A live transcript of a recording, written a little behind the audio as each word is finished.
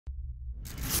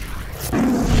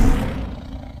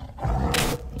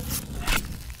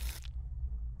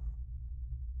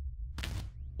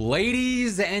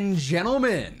Ladies and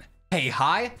gentlemen, hey,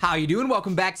 hi, how you doing?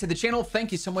 Welcome back to the channel.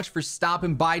 Thank you so much for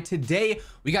stopping by. Today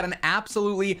we got an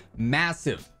absolutely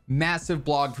massive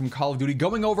blog from Call of Duty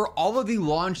going over all of the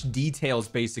launch details,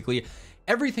 basically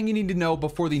everything you need to know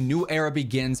before the new era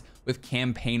begins with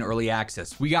campaign early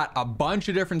access. We got a bunch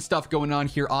of different stuff going on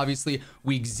here. Obviously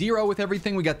week 0 with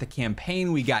everything. We got the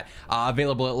campaign, we got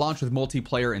available at launch with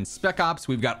multiplayer and Spec Ops.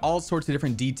 We've got all sorts of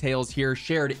different details here,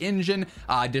 shared engine,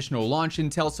 additional launch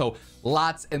intel. So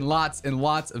lots and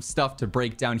lots of stuff to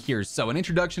break down here. So an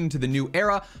introduction to the new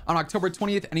era on October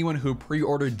 20th. Anyone who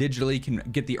pre-ordered digitally can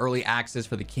get the early access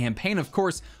for the campaign. Of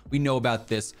course, we know about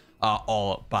this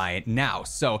all by now.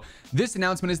 So this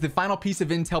announcement is the final piece of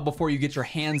intel before you get your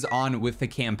hands on with the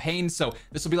campaign. So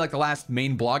this will be like the last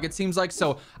main blog, it seems like.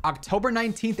 So October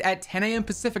 19th at 10 a.m.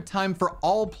 Pacific time for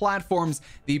all platforms,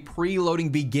 the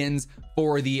preloading begins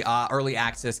for the early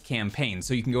access campaign.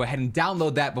 So you can go ahead and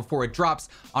download that before it drops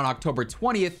on October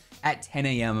 20th at 10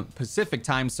 a.m. Pacific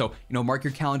time. So, you know, mark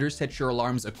your calendars, set your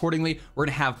alarms accordingly. We're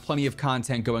gonna have plenty of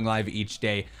content going live each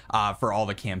day for all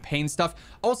the campaign stuff.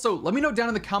 Also, let me know down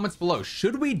in the comments below,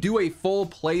 should we do a full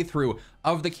playthrough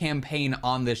of the campaign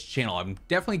on this channel? I'm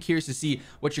definitely curious to see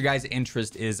what your guys'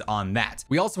 interest is on that.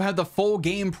 We also have the full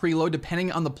game preload,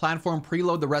 depending on the platform.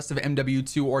 Preload the rest of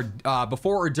MW2 or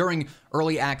before or during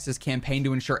early access campaign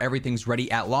to ensure everything's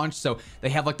ready at launch. So they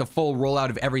have like the full rollout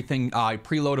of everything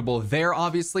preloadable there,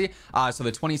 obviously. So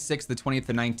the 26th, the 20th,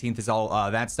 the 19th is all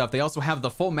that stuff. They also have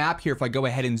the full map here. If I go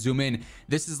ahead and zoom in,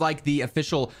 this is like the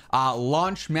official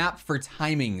launch map for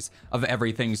timings of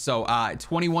everything. So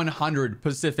 2100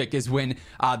 Pacific is when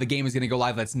the game is going to go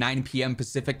live. That's 9 p.m.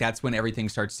 Pacific. That's when everything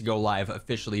starts to go live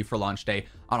officially for launch day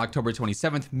on October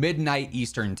 27th, midnight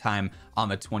Eastern time on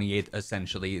the 28th,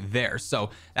 essentially there. So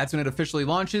that's when it officially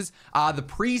launches. The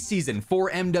preseason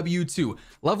for MW2,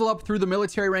 level up through the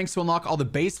military ranks to unlock all the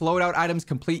base loadout items,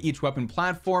 complete each weapon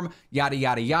platform, yada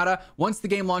yada yada. Once the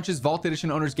game launches, Vault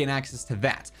Edition owners gain access to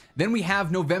that. Then we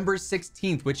have November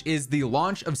 16th, which is the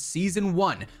launch of season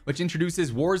 1, which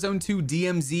introduces Warzone 2,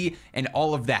 DMZ, and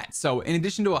all of that. So in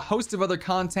addition to a host of other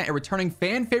content, a returning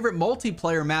fan favorite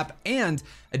multiplayer map and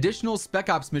additional Spec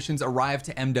Ops missions arrive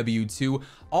to MW2.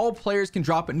 All players can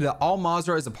drop into Al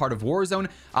Mazrah as a part of Warzone,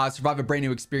 survive a brand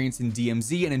new experience in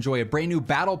DMZ, and enjoy a brand new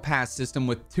battle pass system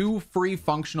with 2 free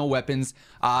functional weapons.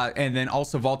 And then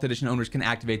also Vault Edition owners can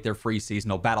activate their free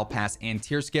seasonal battle pass and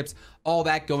tier skips. All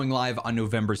that going live on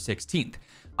November 16th.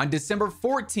 On December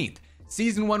 14th,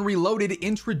 Season 1 Reloaded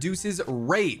introduces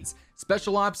raids.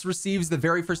 Special Ops receives the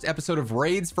very first episode of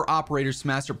Raids for Operators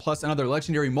Master, plus another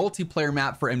legendary multiplayer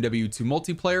map for MW2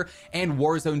 multiplayer, and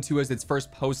Warzone 2 as its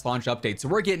first post-launch update. So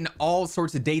we're getting all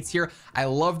sorts of dates here. I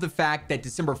love the fact that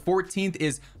December 14th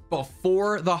is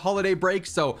before the holiday break,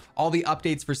 so all the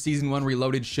updates for Season 1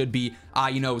 Reloaded should be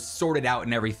you know, sorted out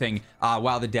and everything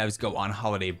while the devs go on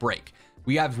holiday break.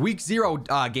 We have week 0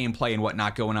 gameplay and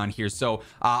whatnot going on here. So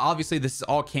obviously this is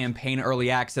all campaign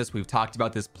early access. We've talked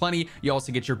about this plenty. You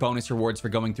also get your bonus rewards for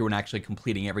going through and actually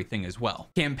completing everything as well.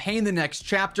 Campaign, the next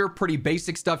chapter, pretty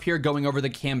basic stuff here, going over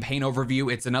the campaign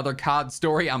overview. It's another COD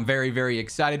story. I'm very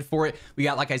excited for it. We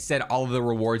got, like I said, all of the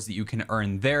rewards that you can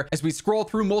earn there. As we scroll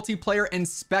through multiplayer and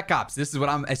Spec Ops, this is what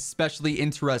I'm especially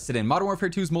interested in. Modern Warfare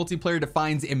 2's multiplayer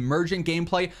defines emergent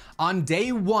gameplay. On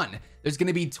day 1, there's going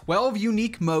to be 12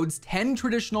 unique modes, 10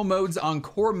 traditional modes on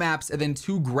core maps, and then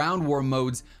 2 ground war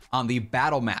modes on the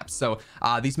battle maps. So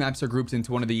these maps are grouped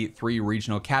into one of the 3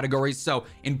 regional categories. So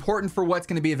important for what's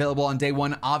going to be available on day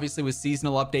 1. Obviously with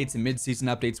seasonal updates and mid-season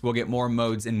updates, we'll get more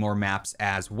modes and more maps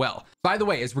as well. By the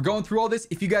way, as we're going through all this,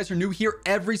 if you guys are new here,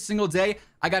 every single day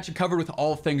I got you covered with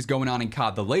all things going on in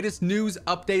COD. The latest news,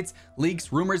 updates,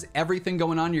 leaks, rumors, everything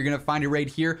going on, you're gonna find it right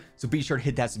here. So be sure to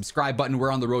hit that subscribe button.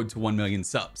 We're on the road to 1 million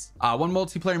subs. One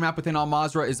multiplayer map within Al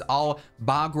Mazrah is Al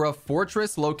Bagra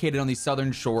Fortress, located on the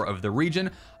southern shore of the region.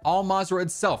 Al Mazrah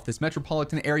itself, this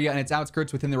metropolitan area and its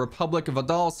outskirts within the Republic of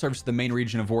Adal, serves the main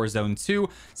region of Warzone 2.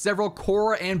 Several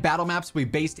core and battle maps will be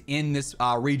based in this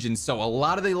region. So a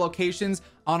lot of the locations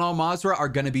on Al Mazrah are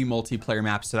going to be multiplayer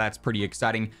maps, so that's pretty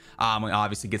exciting. We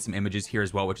obviously get some images here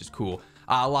as well, which is cool.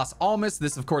 Las Almas,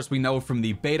 this of course we know from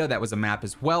the beta, that was a map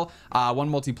as well. One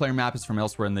multiplayer map is from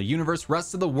elsewhere in the universe.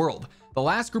 Rest of the world, The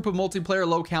last group of multiplayer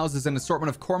locales is an assortment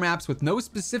of core maps with no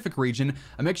specific region,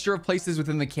 a mixture of places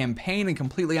within the campaign and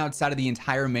completely outside of the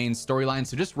entire main storyline,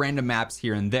 so just random maps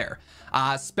here and there.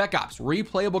 Spec Ops,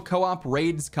 replayable co-op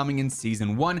raids coming in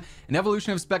Season 1, an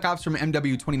evolution of Spec Ops from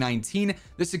MW 2019.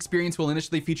 This experience will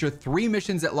initially feature 3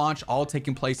 missions at launch, all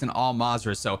taking place in Al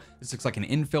Mazrah, so this looks like an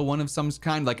infill one of some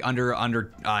kind, like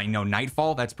under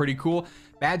Nightfall. That's pretty cool.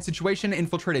 Bad situation,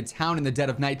 infiltrate a town in the dead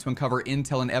of night to uncover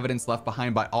intel and evidence left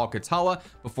behind by Al-Qatala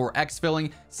before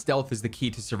exfilling. Stealth is the key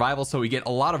to survival, so we get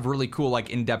a lot of really cool, like,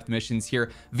 in-depth missions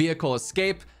here. Vehicle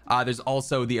escape. There's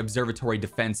also the observatory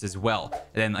defense as well.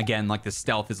 And then again, like, the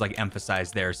stealth is like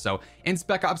emphasized there. So in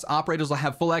Spec Ops, operators will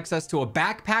have full access to a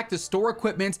backpack to store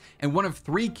equipment and one of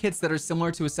 3 kits that are similar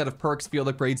to a set of perks, field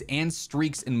upgrades, and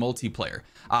streaks in multiplayer.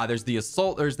 There's the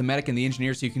assault, there's the medic, and the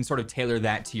engineer, so you can sort of tailor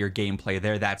that to your gameplay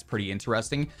there. That's pretty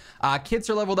interesting. Kits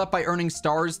are leveled up by earning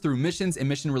stars through missions and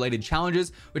mission related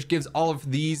challenges, which gives all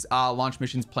of these launch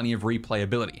missions plenty of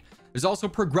replayability. There's also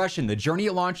progression, the journey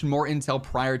at launch, and more intel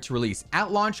prior to release.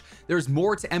 At launch, there's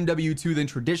more to MW2 than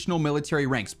traditional military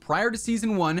ranks. Prior to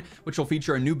Season 1, which will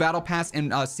feature a new battle pass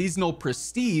and seasonal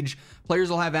prestige, players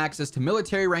will have access to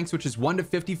military ranks, which is 1 to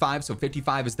 55, so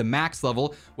 55 is the max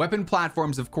level. Weapon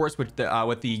platforms, of course, with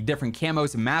the different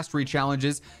camos and mastery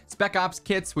challenges. Spec Ops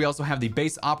kits, we also have the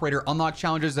base operator unlock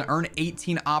challenges that earn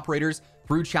 18 operators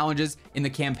through challenges in the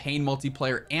campaign,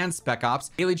 multiplayer, and Spec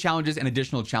Ops, daily challenges, and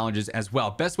additional challenges as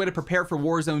well. Best way to prepare for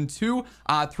Warzone 2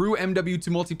 through MW2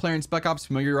 multiplayer and Spec Ops,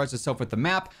 familiarize yourself with the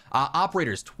map.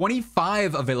 Operators,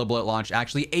 25 available at launch.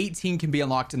 Actually, 18 can be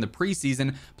unlocked in the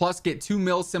preseason, plus get 2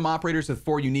 mil sim operators with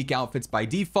 4 unique outfits by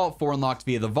default, 4 unlocked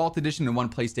via the Vault Edition, and 1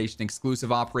 PlayStation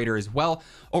exclusive operator as well.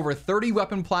 Over 30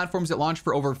 weapon platforms at launch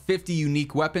for over 50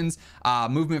 unique weapons,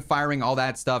 movement, firing, all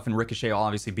that stuff, and Ricochet will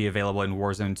obviously be available in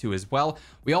Warzone 2 as well.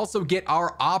 We also get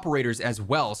our operators as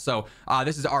well. So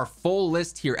this is our full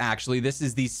list here. Actually, this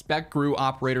is the Spec Gru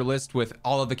operator list with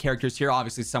all of the characters here.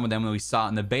 Obviously, some of them we saw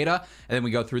in the beta, and then we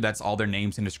go through, that's all their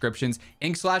names and descriptions.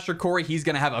 Ink Slasher Corey, he's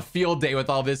gonna have a field day with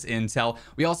all this intel.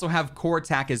 We also have Core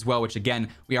Attack as well, which again,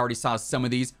 we already saw some of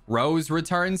these. Rose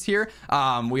returns here.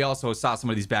 We also saw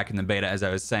some of these back in the beta, as I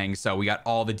was saying, so we got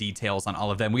all the details on all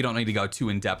of them. We don't need to go too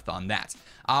in depth on that.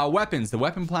 Weapons, the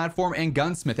weapon platform and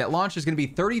gunsmith. At launch, there's going to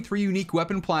be 33 unique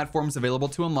weapon platforms available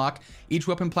to unlock. Each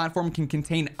weapon platform can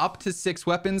contain up to 6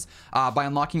 weapons. By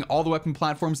unlocking all the weapon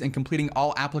platforms and completing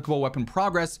all applicable weapon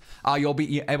progress, you'll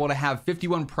be able to have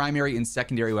 51 primary and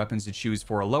secondary weapons to choose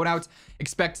for a loadout.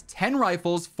 Expect 10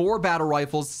 rifles, 4 battle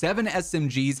rifles, 7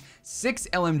 SMGs, 6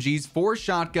 LMGs, 4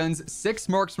 shotguns, 6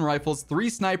 marksman rifles, 3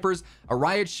 snipers, a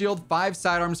riot shield, 5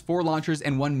 sidearms, 4 launchers,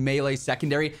 and 1 melee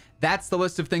secondary. That's the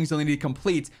list of things you'll need to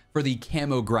complete for the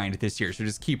camo grind this year, so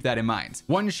just keep that in mind.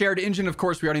 One shared engine, of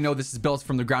course, we already know this is built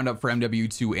from the ground up for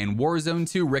MW2 and Warzone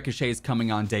 2. Ricochet is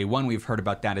coming on day 1. We've heard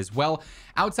about that as well.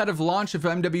 Outside of launch of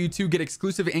MW2, get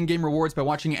exclusive in-game rewards by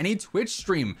watching any Twitch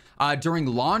stream during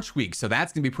launch week, so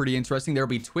that's gonna be pretty interesting. There will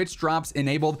be Twitch drops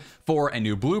enabled for a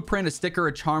new blueprint, a sticker,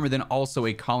 a charm, and then also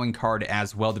a calling card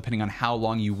as well, depending on how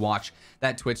long you watch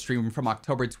that Twitch stream from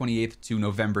October 28th to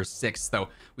November 6th. So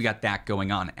we got that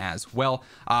going on as well.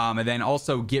 And then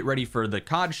also get ready for the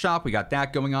COD shop. We got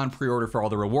that going on. Pre-order for all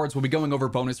the rewards. We'll be going over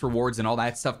bonus rewards and all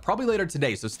that stuff probably later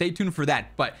today, so stay tuned for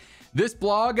that. But this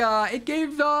blog, it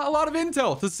gave a lot of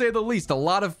intel, to say the least. A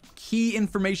lot of key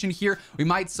information here. We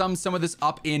might sum some of this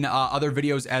up in other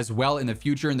videos as well in the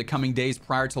future, in the coming days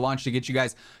prior to launch, to get you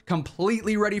guys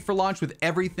completely ready for launch with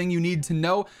everything you need to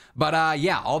know. But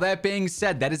yeah, all that being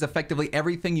said, that is effectively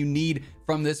everything you need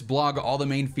from this blog, all the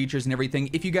main features and everything.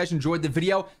 If you guys enjoyed the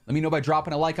video, let me know by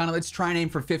dropping a like on it. Let's try and aim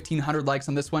for 1,500 likes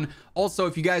on this one. Also,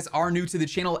 if you guys are new to the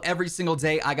channel, every single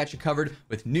day I got you covered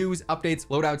with news, updates,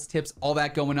 loadouts, tips, all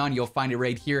that going on. You'll find it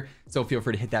right here, so feel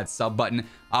free to hit that sub button.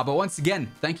 But once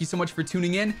again, thank you so much for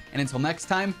tuning in, and until next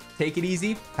time, take it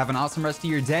easy, have an awesome rest of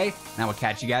your day, and I will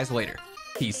catch you guys later.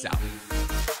 Peace out.